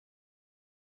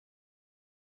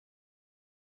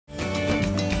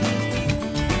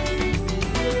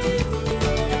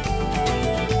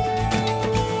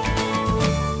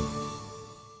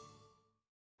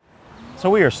So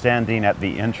we are standing at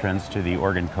the entrance to the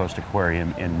Oregon Coast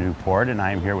Aquarium in Newport, and I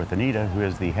am here with Anita, who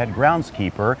is the head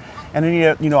groundskeeper. And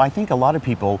Anita, you know, I think a lot of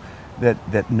people that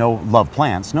love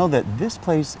plants know that this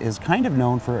place is kind of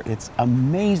known for its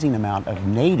amazing amount of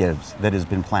natives that has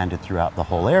been planted throughout the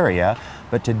whole area.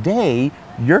 But today,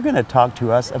 you're going to talk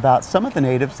to us about some of the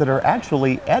natives that are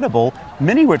actually edible,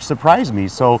 many which surprised me.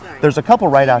 So there's a couple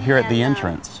right out here at the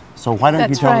entrance. So why don't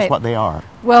you tell us what they are?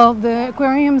 Well, the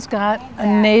aquarium's got a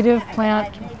native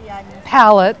plant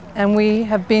palette, and we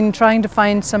have been trying to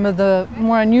find some of the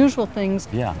more unusual things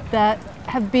that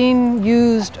have been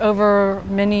used over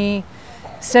many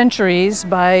centuries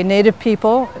by native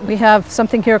people. We have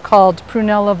something here called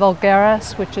Prunella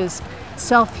vulgaris, which is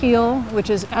self-heal, which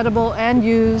is edible and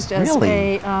used as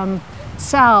a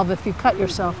salve if you cut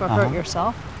yourself or hurt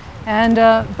yourself. And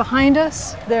behind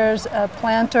us, there's a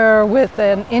planter with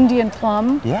an Indian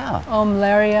plum,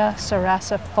 Omlaria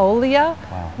cerasifolia,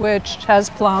 which has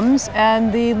plums,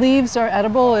 and the leaves are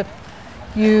edible. If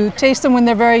you taste them when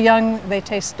they're very young, they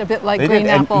taste a bit like green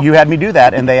apple. And you had me do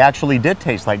that, and they actually did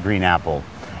taste like green apple.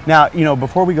 Now, you know,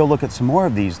 before we go look at some more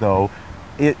of these, though,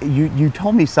 you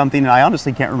told me something, and I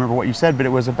honestly can't remember what you said, but it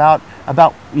was about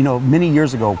you know, many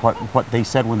years ago, what they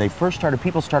said when they first started,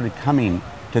 people started coming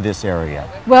to this area.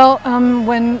 Well,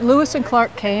 when Lewis and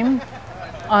Clark came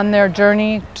on their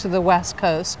journey to the West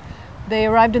Coast, they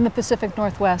arrived in the Pacific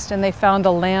Northwest and they found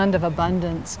a land of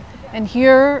abundance. And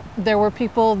here there were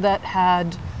people that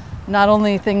had not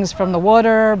only things from the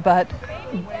water, but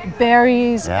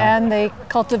berries, and they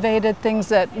cultivated things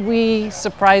that we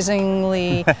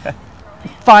surprisingly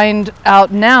find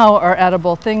out now are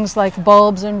edible, things like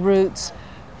bulbs and roots.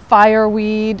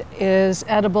 Fireweed is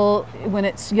edible when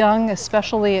it's young,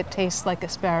 especially it tastes like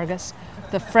asparagus.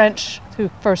 The French who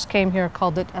first came here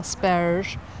called it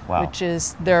asperge, which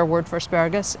is their word for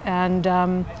asparagus. And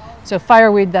so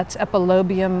fireweed, that's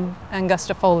Epilobium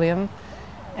angustifolium.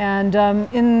 And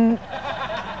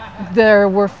there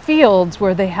were fields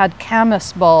where they had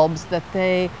camas bulbs that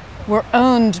they were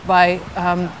owned by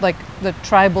like the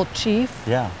tribal chief.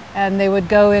 And they would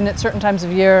go in at certain times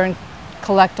of year and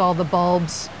collect all the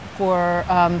bulbs for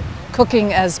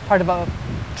cooking as part of a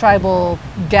tribal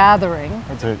gathering.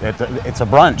 It's a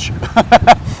brunch.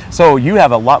 So you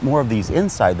have a lot more of these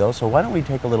inside, though, so why don't we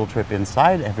take a little trip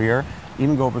inside of here,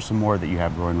 even go over some more that you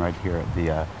have growing right here at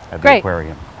the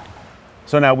aquarium.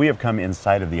 So now we have come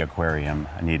inside of the aquarium,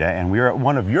 Anita, and we're at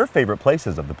one of your favorite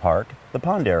places of the park, the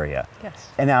pond area. Yes.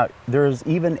 And now there's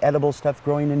even edible stuff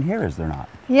growing in here, is there not?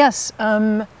 Yes.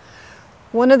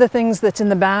 One of the things that's in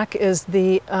the back is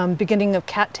the beginning of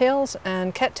cattails,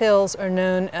 and cattails are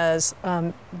known as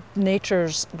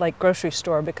nature's like grocery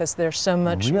store because there's so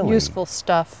much useful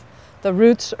stuff. The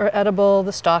roots are edible,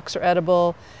 the stalks are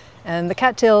edible, and the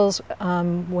cattails,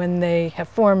 when they have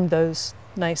formed those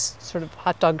nice sort of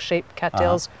hot dog shaped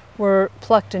cattails, were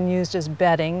plucked and used as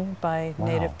bedding by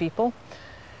native people.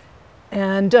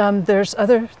 And there's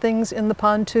other things in the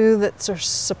pond too that are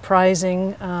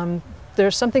surprising.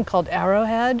 There's something called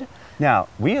arrowhead. Now,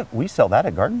 we sell that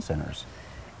at garden centers.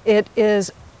 It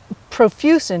is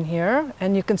profuse in here,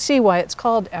 and you can see why it's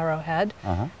called arrowhead.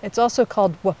 It's also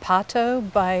called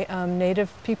wapato by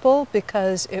native people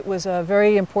because it was a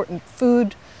very important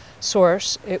food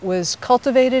source. It was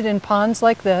cultivated in ponds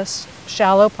like this,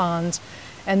 shallow ponds,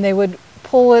 and they would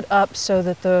pull it up so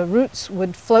that the roots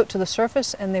would float to the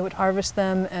surface, and they would harvest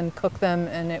them and cook them,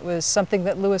 and it was something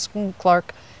that Lewis and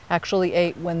Clark actually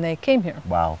ate when they came here.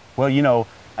 Wow. Well, you know,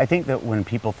 I think that when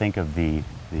people think of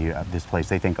this place,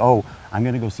 they think, oh, I'm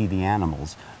going to go see the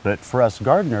animals. But for us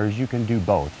gardeners, you can do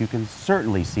both. You can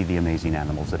certainly see the amazing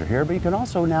animals that are here, but you can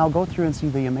also now go through and see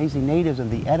the amazing natives and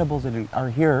the edibles that are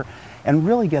here and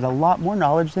really get a lot more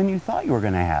knowledge than you thought you were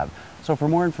going to have. So for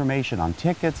more information on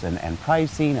tickets and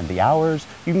pricing and the hours,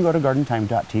 you can go to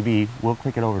gardentime.tv. We'll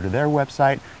click it over to their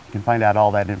website. You can find out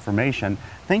all that information.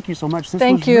 Thank you so much. This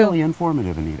was really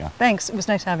informative, Anita. Thanks. It was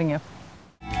nice having you.